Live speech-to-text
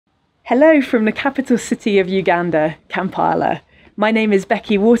Hello from the capital city of Uganda, Kampala. My name is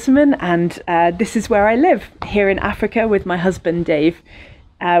Becky Waterman and this is where I live, here in Africa with my husband Dave.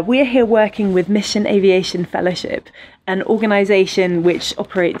 We're here working with Mission Aviation Fellowship, an organisation which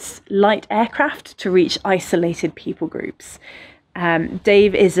operates light aircraft to reach isolated people groups.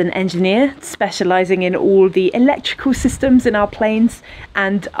 Dave is an engineer specialising in all the electrical systems in our planes,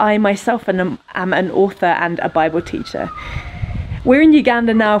 and I myself am an author and a Bible teacher. We're in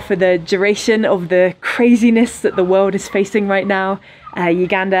Uganda now for the duration of the craziness that the world is facing right now.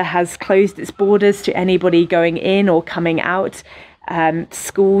 Uganda has closed its borders to anybody going in or coming out.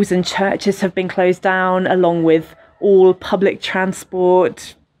 Schools and churches have been closed down, along with all public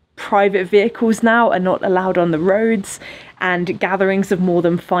transport. Private vehicles now are not allowed on the roads, and gatherings of more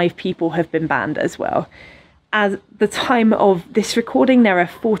than 5 people have been banned as well. At the time of this recording, there are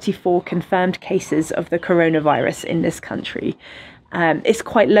 44 confirmed cases of the coronavirus in this country. It's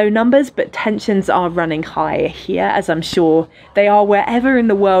quite low numbers, but tensions are running high here, as I'm sure they are wherever in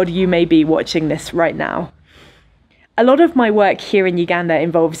the world you may be watching this right now. A lot of my work here in Uganda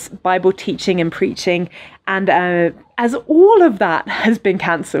involves Bible teaching and preaching, and as all of that has been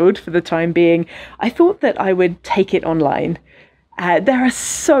cancelled for the time being, I thought that I would take it online. There are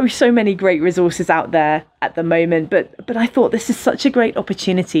so many great resources out there at the moment, but I thought this is such a great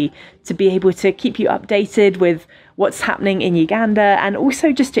opportunity to be able to keep you updated with what's happening in Uganda, and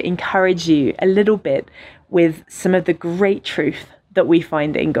also just to encourage you a little bit with some of the great truth that we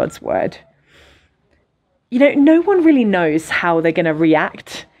find in God's Word. You know, no one really knows how they're going to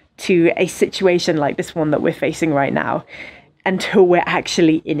react to a situation like this one that we're facing right now until we're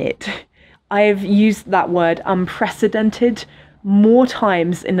actually in it. I've used that word unprecedented more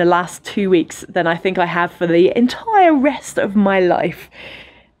times in the last 2 weeks than I think I have for the entire rest of my life.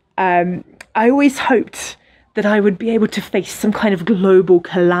 I always hoped that I would be able to face some kind of global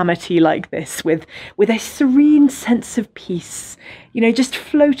calamity like this with a serene sense of peace, you know, just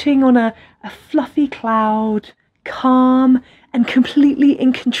floating on a fluffy cloud, calm and completely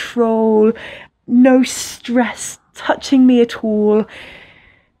in control, no stress touching me at all.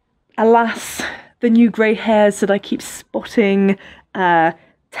 Alas, the new grey hairs that I keep spotting tell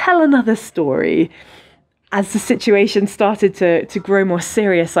another story. As the situation started to grow more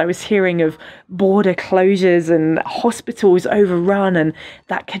serious, I was hearing of border closures and hospitals overrun, and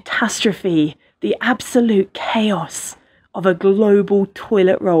that catastrophe, the absolute chaos of a global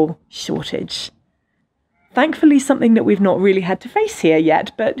toilet roll shortage. Thankfully, something that we've not really had to face here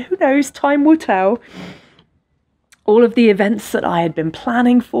yet, but who knows, time will tell. All of the events that I had been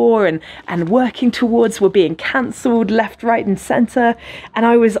planning for and working towards were being cancelled left, right and centre, and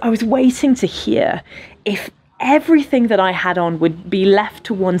I was waiting to hear if everything that I had on would be left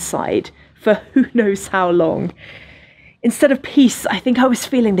to one side for who knows how long. Instead of peace, I think I was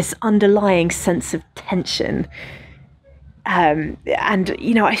feeling this underlying sense of tension. And,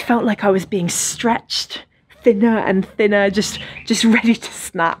 you know, I felt like I was being stretched thinner and thinner, just ready to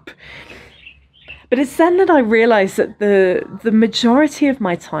snap. But it's then that I realised that the majority of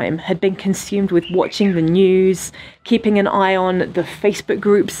my time had been consumed with watching the news, keeping an eye on the Facebook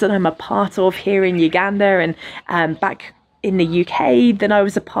groups that I'm a part of here in Uganda and back in the UK that I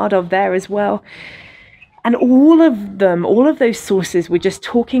was a part of there as well. And all of those sources were just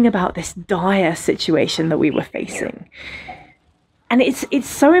talking about this dire situation that we were facing. And it's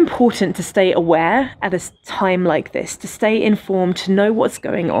so important to stay aware at a time like this, to stay informed, to know what's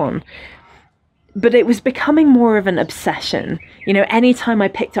going on. But it was becoming more of an obsession. You know, anytime I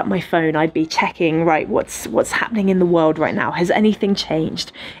picked up my phone, I'd be checking, right, what's happening in the world right now? Has anything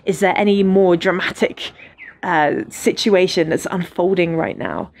changed? Is there any more dramatic situation that's unfolding right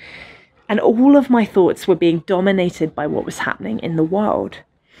now? And all of my thoughts were being dominated by what was happening in the world.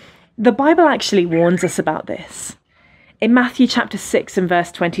 The Bible actually warns us about this. In Matthew chapter 6 and verse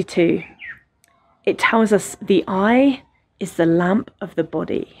 22, it tells us the eye is the lamp of the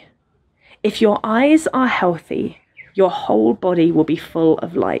body. If your eyes are healthy, your whole body will be full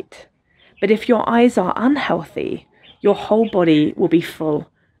of light. But if your eyes are unhealthy, your whole body will be full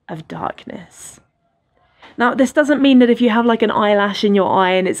of darkness. Now, this doesn't mean that if you have like an eyelash in your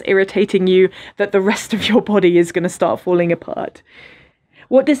eye and it's irritating you, that the rest of your body is going to start falling apart.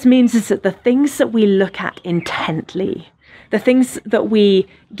 What this means is that the things that we look at intently, the things that we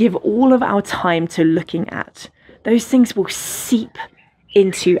give all of our time to looking at, those things will seep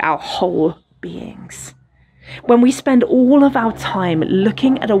into our whole beings. When we spend all of our time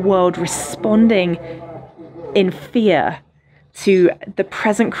looking at a world responding in fear to the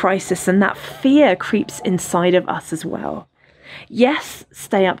present crisis, and that fear creeps inside of us as well. Yes,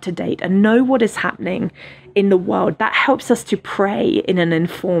 stay up to date and know what is happening in the world. That helps us to pray in an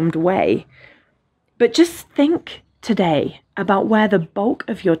informed way. But just think today about where the bulk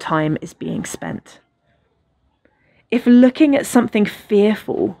of your time is being spent. If looking at something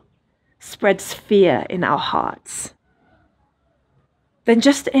fearful spreads fear in our hearts, then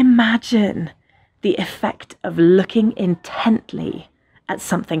just imagine the effect of looking intently at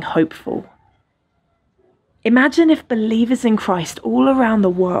something hopeful. Imagine if believers in Christ all around the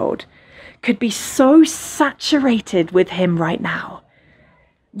world could be so saturated with him right now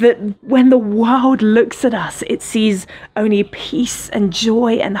that when the world looks at us, it sees only peace and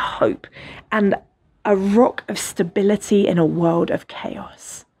joy and hope and a rock of stability in a world of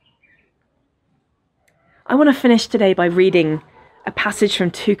chaos. I want to finish today by reading a passage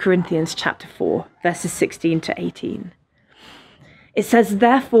from 2 Corinthians chapter 4, verses 16 to 18. It says,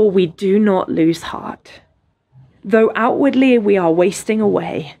 "Therefore we do not lose heart. Though outwardly we are wasting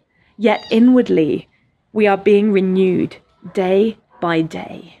away, yet inwardly we are being renewed day by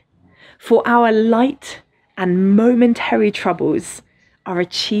day. For our light and momentary troubles are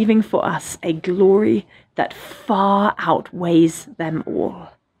achieving for us a glory that far outweighs them all.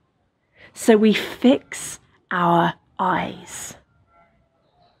 So we fix our eyes,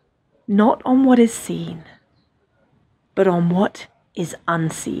 not on what is seen, but on what is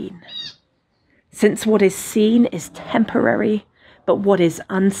unseen. Since what is seen is temporary, but what is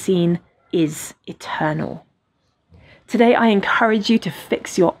unseen is eternal." Today, I encourage you to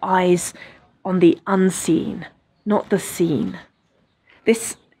fix your eyes on the unseen, not the seen.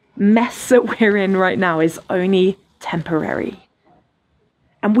 This mess that we're in right now is only temporary.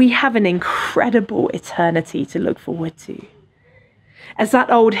 And we have an incredible eternity to look forward to. As that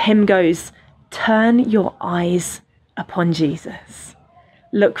old hymn goes, turn your eyes upon Jesus.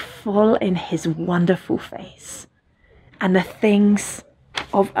 Look full in his wonderful face, and the things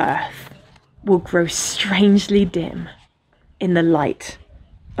of earth will grow strangely dim in the light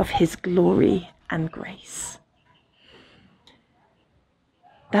of his glory and grace.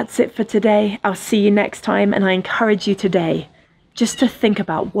 That's it for today. I'll see you next time, and I encourage you today just to think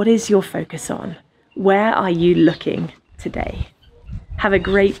about, what is your focus on? Where are you looking today? Have a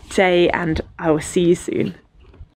great day, and I will see you soon.